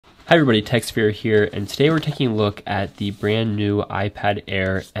Hi everybody, TechSphere here, and today we're taking a look at the brand new iPad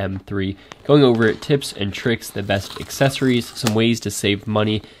Air M3, going over tips and tricks, the best accessories, some ways to save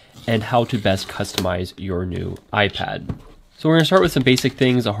money, and how to best customize your new iPad. So we're going to start with some basic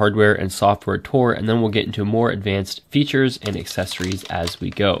things, a hardware and software tour, and then we'll get into more advanced features and accessories as we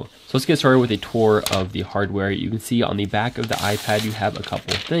go. So let's get started with a tour of the hardware. You can see on the back of the iPad you have a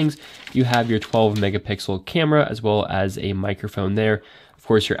couple of things. You have your 12 megapixel camera as well as a microphone there. Of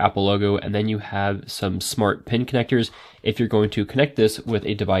course, your Apple logo, and then you have some smart pin connectors if you're going to connect this with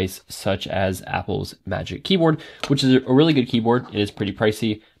a device such as Apple's Magic Keyboard, which is a really good keyboard. It is pretty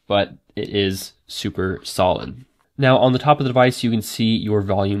pricey, but it is super solid. Now, on the top of the device, you can see your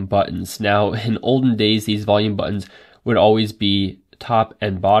volume buttons. Now, in olden days, these volume buttons would always be top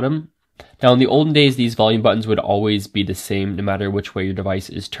and bottom. Now, in the olden days, these volume buttons would always be the same no matter which way your device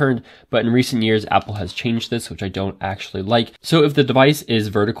is turned, but in recent years, Apple has changed this, which I don't actually like. So if the device is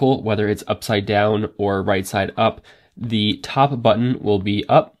vertical, whether it's upside down or right side up, the top button will be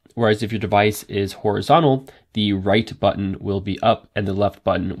up, whereas if your device is horizontal, the right button will be up and the left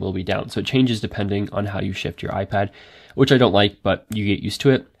button will be down. So it changes depending on how you shift your iPad, which I don't like, but you get used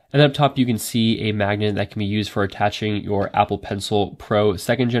to it. And up top, you can see a magnet that can be used for attaching your Apple Pencil Pro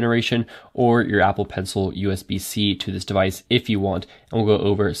 2nd generation or your Apple Pencil USB-C to this device if you want. And we'll go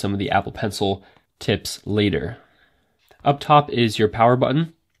over some of the Apple Pencil tips later. Up top is your power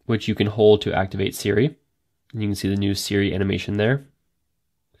button, which you can hold to activate Siri. And you can see the new Siri animation there.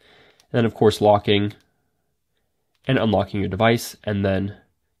 And then, of course, locking and unlocking your device, and then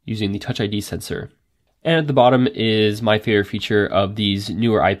using the Touch ID sensor. And at the bottom is my favorite feature of these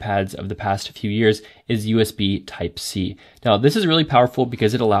newer iPads of the past few years is USB Type-C. Now, this is really powerful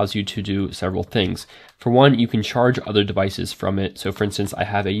because it allows you to do several things. For one, you can charge other devices from it. So for instance, I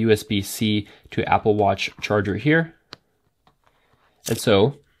have a USB-C to Apple Watch charger here. And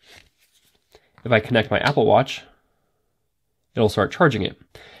so if I connect my Apple Watch, it'll start charging it.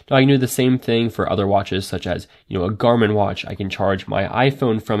 Now I can do the same thing for other watches such as, a Garmin watch. I can charge my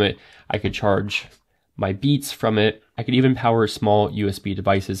iPhone from it. I could charge my Beats from it. I could even power small USB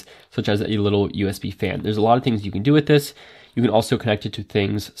devices such as a little USB fan. There's a lot of things you can do with this. You can also connect it to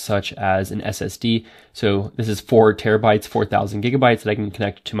things such as an SSD. So this is 4 terabytes, 4,000 gigabytes that I can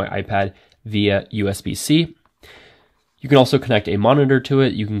connect to my iPad via USB-C. You can also connect a monitor to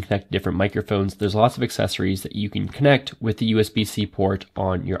it. You can connect different microphones. There's lots of accessories that you can connect with the USB-C port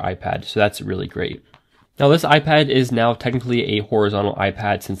on your iPad. So that's really great. Now this iPad is now technically a horizontal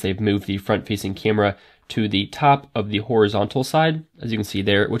iPad since they've moved the front-facing camera to the top of the horizontal side, as you can see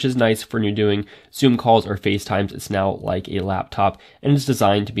there, which is nice for when you're doing Zoom calls or FaceTimes. It's now like a laptop, and it's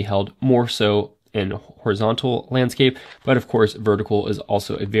designed to be held more so in horizontal landscape, but of course vertical is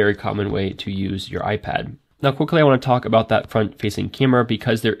also a very common way to use your iPad. Now quickly I want to talk about that front-facing camera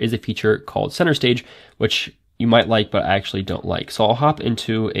because there is a feature called Center Stage, which you might like, but I actually don't like. So I'll hop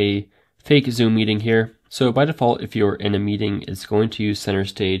into a fake Zoom meeting here. So by default, if you're in a meeting, it's going to use Center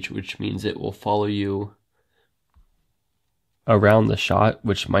Stage, which means it will follow you around the shot,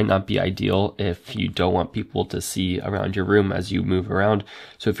 which might not be ideal if you don't want people to see around your room as you move around.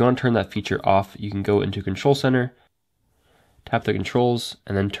 So if you want to turn that feature off, you can go into Control Center, tap the controls,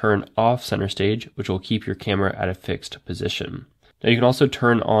 and then turn off Center Stage, which will keep your camera at a fixed position. Now you can also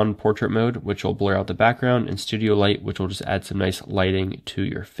turn on portrait mode, which will blur out the background, and studio light, which will just add some nice lighting to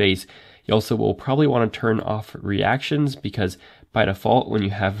your face. You also will probably want to turn off reactions because by default, when you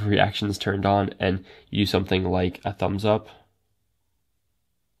have reactions turned on and you do something like a thumbs up,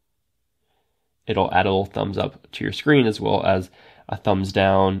 it'll add a little thumbs up to your screen as well as a thumbs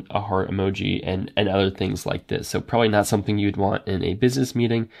down, a heart emoji, and other things like this. So probably not something you'd want in a business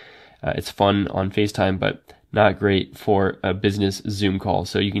meeting. It's fun on FaceTime, but not great for a business Zoom call.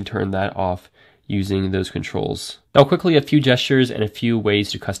 So you can turn that off using those controls. Now quickly, a few gestures and a few ways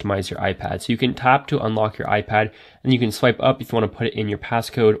to customize your iPad. So you can tap to unlock your iPad, and you can swipe up if you want to put it in your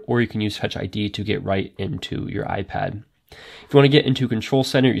passcode, or you can use Touch ID to get right into your iPad. If you want to get into Control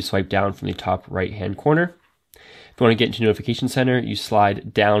Center, you swipe down from the top right-hand corner. If you want to get into Notification Center, you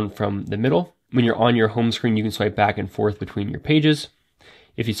slide down from the middle. When you're on your home screen, you can swipe back and forth between your pages.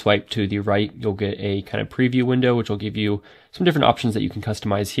 If you swipe to the right, you'll get a kind of preview window, which will give you some different options that you can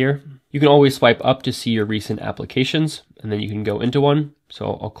customize here. You can always swipe up to see your recent applications, and then you can go into one.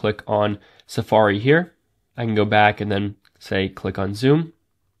 So I'll click on Safari here. I can go back and then say, click on Zoom.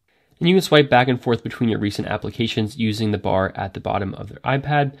 And you can swipe back and forth between your recent applications using the bar at the bottom of their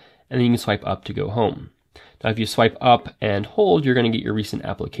iPad, and then you can swipe up to go home. Now, if you swipe up and hold, you're going to get your recent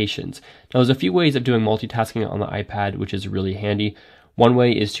applications. Now, there's a few ways of doing multitasking on the iPad, which is really handy. One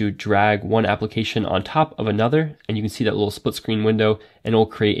way is to drag one application on top of another, and you can see that little split screen window, and it will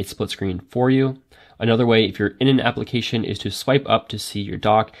create a split screen for you. Another way, if you're in an application, is to swipe up to see your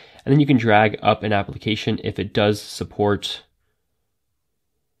dock, and then you can drag up an application if it does support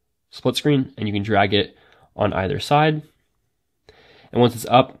split screen, and you can drag it on either side. And once it's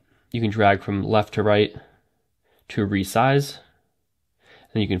up, you can drag from left to right to resize.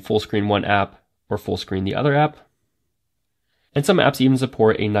 Then you can full screen one app or full screen the other app. And some apps even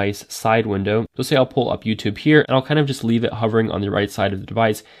support a nice side window. So say I'll pull up YouTube here, and I'll kind of just leave it hovering on the right side of the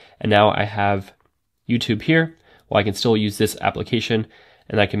device. And now I have YouTube here. Well, I can still use this application,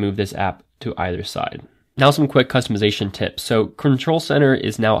 and I can move this app to either side. Now some quick customization tips. So Control Center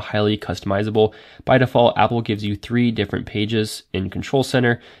is now highly customizable. By default, Apple gives you 3 different pages in Control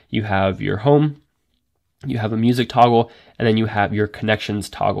Center. You have your home, you have a music toggle, and then you have your connections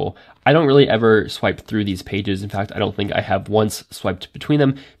toggle. I don't really ever swipe through these pages. In fact, I don't think I have once swiped between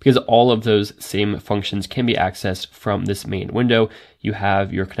them because all of those same functions can be accessed from this main window. You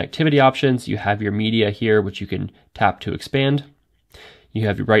have your connectivity options, you have your media here, which you can tap to expand. You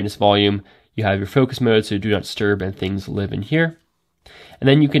have your brightness volume, you have your focus mode, so do not disturb and things live in here. And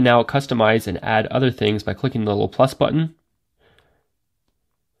then you can now customize and add other things by clicking the little plus button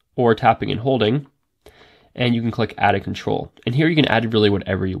or tapping and holding. And you can click add a control. And here you can add really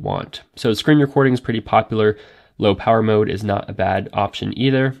whatever you want. So screen recording is pretty popular. Low power mode is not a bad option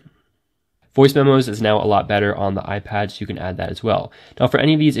either. Voice memos is now a lot better on the iPad, so you can add that as well. Now for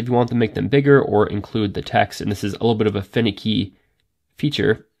any of these, if you want to make them bigger or include the text, and this is a little bit of a finicky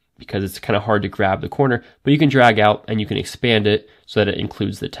feature because it's kind of hard to grab the corner, but you can drag out and you can expand it so that it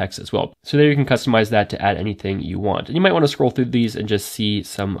includes the text as well. So there you can customize that to add anything you want. And you might want to scroll through these and just see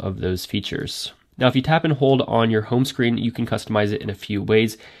some of those features. Now, if you tap and hold on your home screen, you can customize it in a few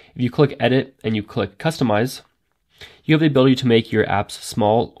ways. If you click Edit and you click Customize, you have the ability to make your apps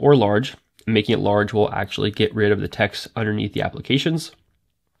small or large. Making it large will actually get rid of the text underneath the applications.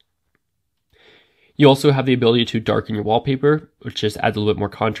 You also have the ability to darken your wallpaper, which just adds a little bit more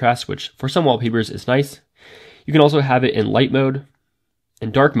contrast, which for some wallpapers is nice. You can also have it in light mode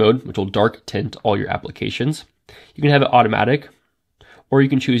and dark mode, which will dark tint all your applications. You can have it automatic, or you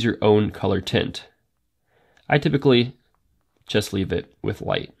can choose your own color tint. I typically just leave it with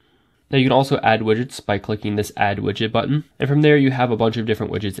light. Now you can also add widgets by clicking this add widget button. And from there you have a bunch of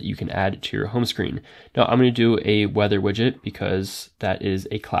different widgets that you can add to your home screen. Now I'm going to do a weather widget because that is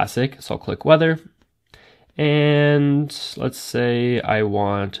a classic. So I'll click weather. And let's say I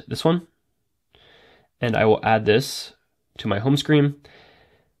want this one. And I will add this to my home screen.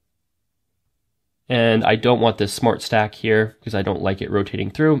 And I don't want this smart stack here because I don't like it rotating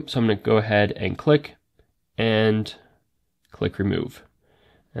through. So I'm going to go ahead and click remove.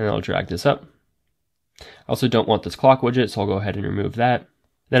 And I'll drag this up. I also don't want this clock widget, so I'll go ahead and remove that.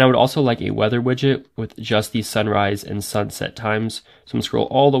 Then I would also like a weather widget with just the sunrise and sunset times. So I'm going to scroll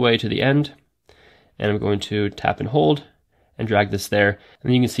all the way to the end, and I'm going to tap and hold and drag this there. And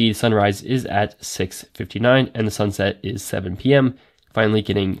then you can see sunrise is at 6:59 and the sunset is 7 p.m. Finally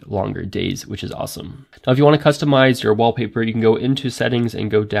getting longer days, which is awesome. Now, if you want to customize your wallpaper, you can go into settings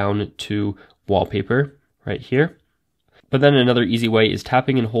and go down to wallpaper right here. But then another easy way is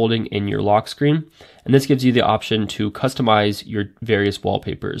tapping and holding in your lock screen. And this gives you the option to customize your various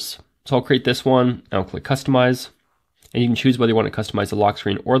wallpapers. So I'll create this one, and I'll click customize. And you can choose whether you want to customize the lock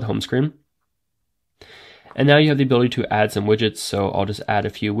screen or the home screen. And now you have the ability to add some widgets. So I'll just add a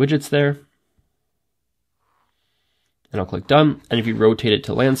few widgets there. And I'll click done. And if you rotate it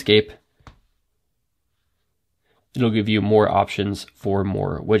to landscape, it'll give you more options for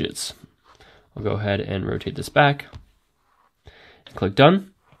more widgets. I'll go ahead and rotate this back. Click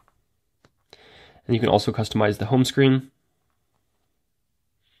done. And you can also customize the home screen.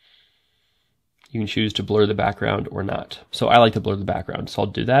 You can choose to blur the background or not. So I like to blur the background, so I'll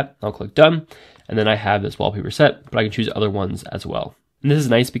do that. I'll click done. And then I have this wallpaper set, but I can choose other ones as well. And this is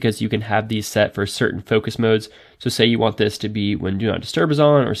nice because you can have these set for certain focus modes. So say you want this to be when Do Not Disturb is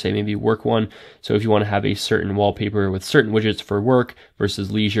on, or say maybe work one. So if you want to have a certain wallpaper with certain widgets for work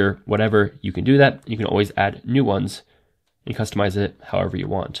versus leisure, whatever, you can do that. You can always add new ones and customize it however you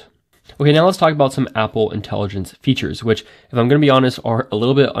want. Okay, now let's talk about some Apple Intelligence features, which, if I'm going to be honest, are a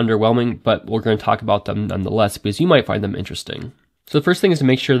little bit underwhelming, but we're going to talk about them nonetheless because you might find them interesting. So the first thing is to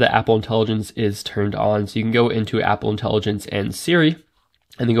make sure that Apple Intelligence is turned on. So you can go into Apple Intelligence and Siri,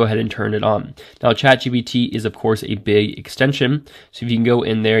 and then go ahead and turn it on. Now, ChatGPT is, of course, a big extension. So if you can go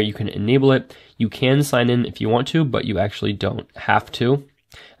in there, you can enable it. You can sign in if you want to, but you actually don't have to.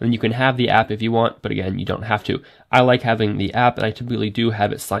 And then you can have the app if you want, but again, you don't have to. I like having the app, and I typically do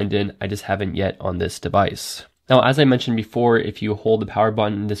have it signed in. I just haven't yet on this device. Now, as I mentioned before, if you hold the power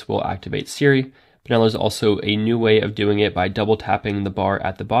button, this will activate Siri. But now there's also a new way of doing it by double tapping the bar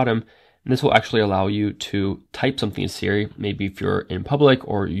at the bottom. And this will actually allow you to type something to Siri. Maybe if you're in public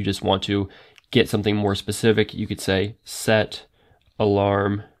or you just want to get something more specific, you could say, set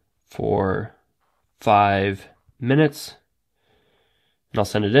alarm for 5 minutes. And I'll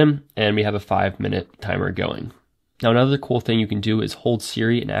send it in, and we have a 5-minute timer going. Now, another cool thing you can do is hold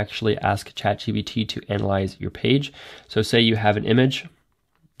Siri and actually ask ChatGPT to analyze your page. So say you have an image,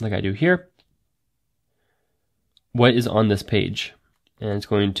 like I do here. What is on this page? And it's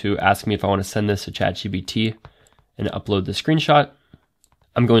going to ask me if I want to send this to ChatGPT and upload the screenshot.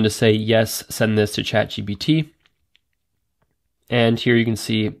 I'm going to say, yes, send this to ChatGPT. And here you can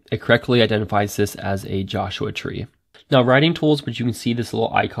see it correctly identifies this as a Joshua tree. Now, writing tools, which you can see this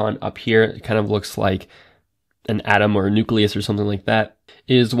little icon up here, it kind of looks like an atom or a nucleus or something like that,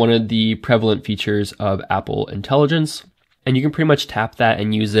 is one of the prevalent features of Apple Intelligence. And you can pretty much tap that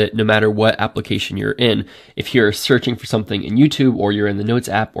and use it no matter what application you're in. If you're searching for something in YouTube, or you're in the Notes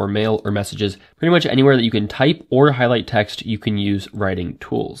app or Mail or Messages, pretty much anywhere that you can type or highlight text, you can use writing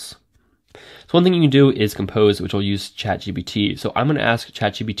tools. So one thing you can do is compose, which will use ChatGPT. So I'm going to ask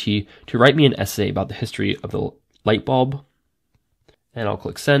ChatGPT to write me an essay about the history of the light bulb. And I'll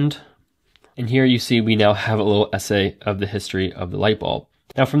click send. And here you see we now have a little essay of the history of the light bulb.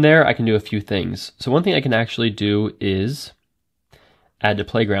 Now from there, I can do a few things. So one thing I can actually do is add to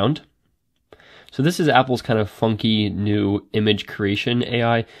Playground. So this is Apple's kind of funky new image creation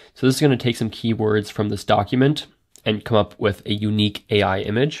AI. So this is going to take some keywords from this document and come up with a unique AI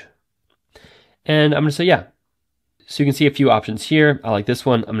image. And I'm going to say, yeah. So you can see a few options here. I like this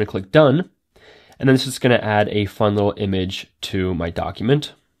one. I'm going to click done. And then this is going to add a fun little image to my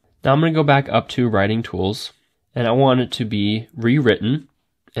document. Now I'm going to go back up to writing tools, and I want it to be rewritten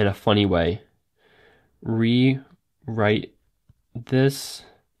in a funny way. Rewrite this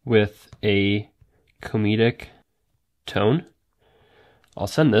with a comedic tone. I'll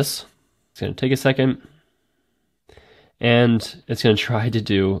send this. It's going to take a second, and it's going to try to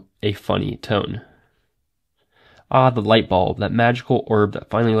do a funny tone. Ah, the light bulb, that magical orb that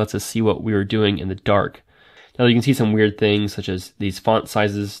finally lets us see what we were doing in the dark. Now you can see some weird things, such as these font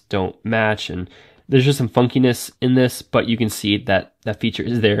sizes don't match, and there's just some funkiness in this, but you can see that that feature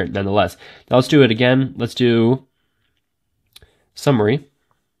is there nonetheless. Now let's do it again. Let's do summary.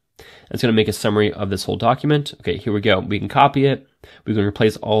 It's going to make a summary of this whole document. Okay, here we go. We can copy it. We can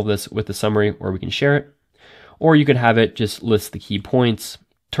replace all of this with the summary, or we can share it. Or you could have it just list the key points,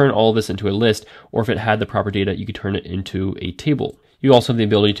 turn all of this into a list, or if it had the proper data, you could turn it into a table. You also have the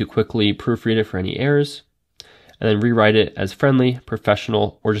ability to quickly proofread it for any errors, and then rewrite it as friendly,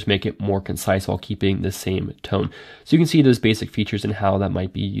 professional, or just make it more concise while keeping the same tone. So you can see those basic features and how that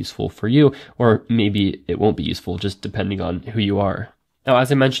might be useful for you, or maybe it won't be useful, just depending on who you are. Now,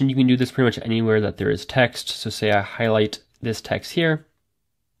 as I mentioned, you can do this pretty much anywhere that there is text. So say I highlight this text here.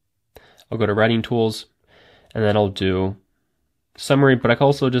 I'll go to writing tools, and then I'll do summary, but I can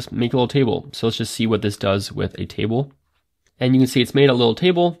also just make a little table. So let's just see what this does with a table. And you can see it's made a little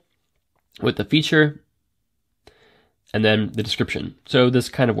table with the feature, and then the description. So this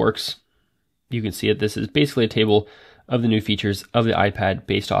kind of works. You can see it. This is basically a table of the new features of the iPad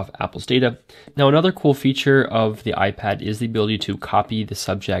based off Apple's data. Now, another cool feature of the iPad is the ability to copy the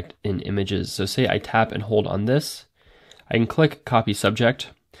subject in images. So say I tap and hold on this. I can click copy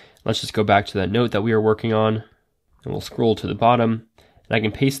subject. Let's just go back to that note that we were working on, and we'll scroll to the bottom, and I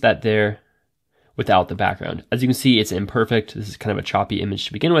can paste that there without the background. As you can see, it's imperfect. This is kind of a choppy image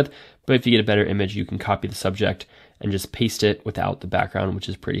to begin with, but if you get a better image, you can copy the subject and just paste it without the background, which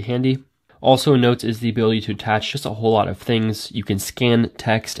is pretty handy. Also, Notes is the ability to attach just a whole lot of things. You can scan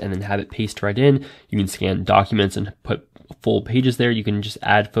text and then have it paste right in. You can scan documents and put full pages there. You can just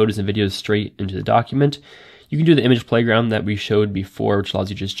add photos and videos straight into the document. You can do the image playground that we showed before, which allows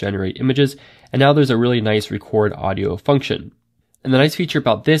you to just generate images. And now there's a really nice record audio function. And the nice feature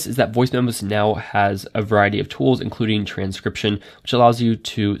about this is that Voice Memos now has a variety of tools, including transcription, which allows you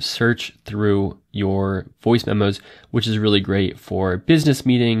to search through your voice memos, which is really great for business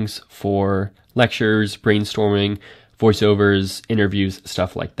meetings, for lectures, brainstorming, voiceovers, interviews,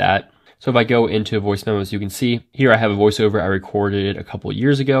 stuff like that. So if I go into Voice Memos, you can see here I have a voiceover I recorded a couple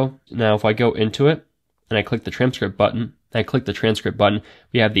years ago. Now, if I go into it and I click the transcript button,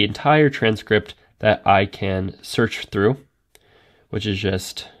 we have the entire transcript that I can search through, which is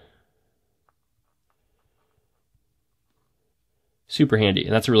just super handy.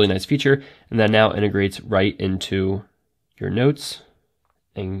 And that's a really nice feature. And that now integrates right into your notes,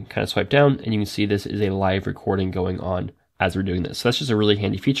 and kind of swipe down, and you can see this is a live recording going on as we're doing this. So that's just a really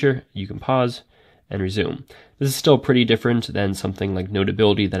handy feature. You can pause and resume. This is still pretty different than something like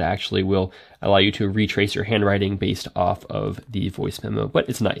Notability that actually will allow you to retrace your handwriting based off of the voice memo, but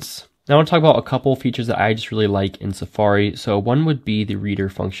it's nice. Now I want to talk about a couple features that I just really like in Safari. So one would be the reader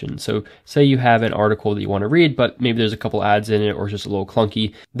function. So say you have an article that you want to read, but maybe there's a couple ads in it or it's just a little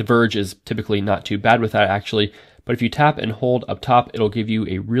clunky. The Verge is typically not too bad with that actually, but if you tap and hold up top, it'll give you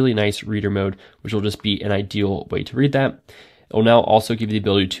a really nice reader mode, which will just be an ideal way to read that. It will now also give you the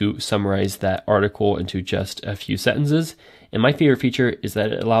ability to summarize that article into just a few sentences. And my favorite feature is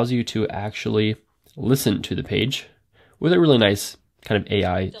that it allows you to actually listen to the page with a really nice kind of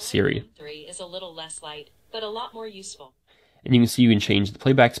AI Siri. 3 is a little less light, but a lot more useful. And you can see you can change the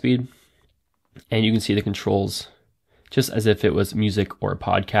playback speed, and you can see the controls just as if it was music or a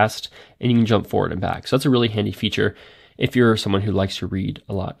podcast, and you can jump forward and back. So that's a really handy feature if you're someone who likes to read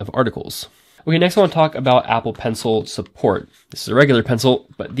a lot of articles. Okay, next I want to talk about Apple Pencil support. This is a regular pencil,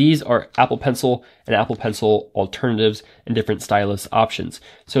 but these are Apple Pencil and Apple Pencil alternatives and different stylus options.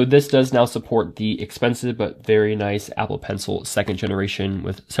 So this does now support the expensive but very nice Apple Pencil 2nd generation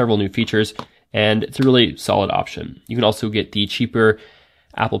with several new features, and it's a really solid option. You can also get the cheaper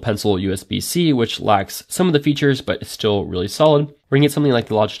Apple Pencil USB-C, which lacks some of the features, but it's still really solid. We're gonna get something like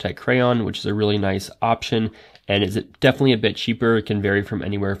the Logitech Crayon, which is a really nice option, and is it definitely a bit cheaper. It can vary from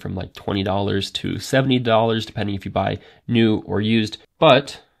anywhere from like $20 to $70, depending if you buy new or used.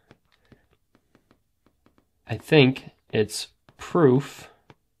 But I think it's proof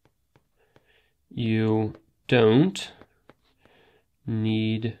you don't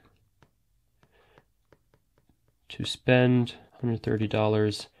need to spend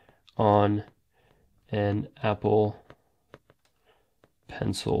 $130 on an Apple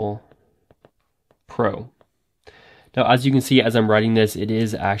Pencil Pro. Now, as you can see, as I'm writing this, it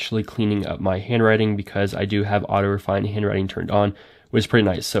is actually cleaning up my handwriting because I do have auto refine handwriting turned on, which is pretty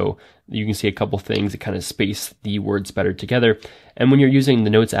nice. So you can see a couple things that kind of space the words better together. And when you're using the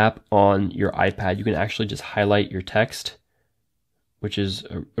Notes app on your iPad, you can actually just highlight your text, which is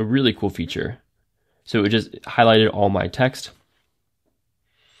a really cool feature. So it just highlighted all my text.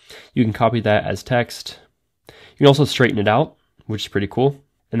 You can copy that as text. You can also straighten it out, which is pretty cool.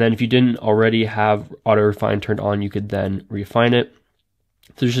 And then if you didn't already have auto refine turned on, you could then refine it.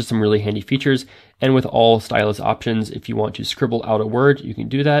 So there's just some really handy features. And with all stylus options, if you want to scribble out a word, you can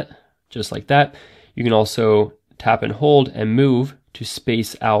do that just like that. You can also tap and hold and move to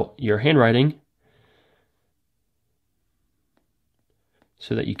space out your handwriting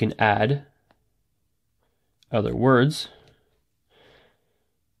so that you can add other words.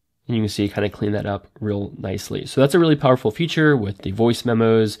 And you can see it kind of clean that up real nicely. So that's a really powerful feature with the voice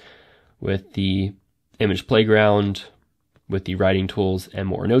memos, with the image playground, with the writing tools and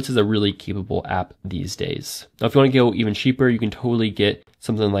more. Notes is a really capable app these days. Now, if you want to go even cheaper, you can totally get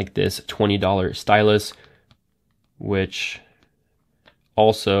something like this $20 stylus, which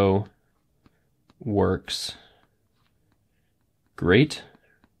also works great.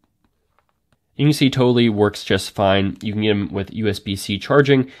 You can see totally works just fine. You can get them with USB-C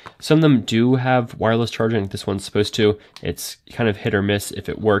charging. Some of them do have wireless charging. This one's supposed to. It's kind of hit or miss if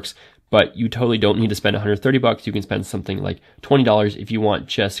it works, but you totally don't need to spend $130. You can spend something like $20 if you want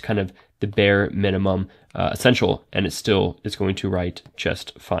just kind of the bare minimum essential, and it still is going to write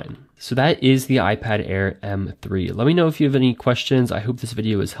just fine. So that is the iPad Air M3. Let me know if you have any questions. I hope this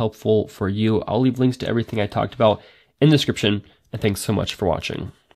video is helpful for you. I'll leave links to everything I talked about in the description, and thanks so much for watching.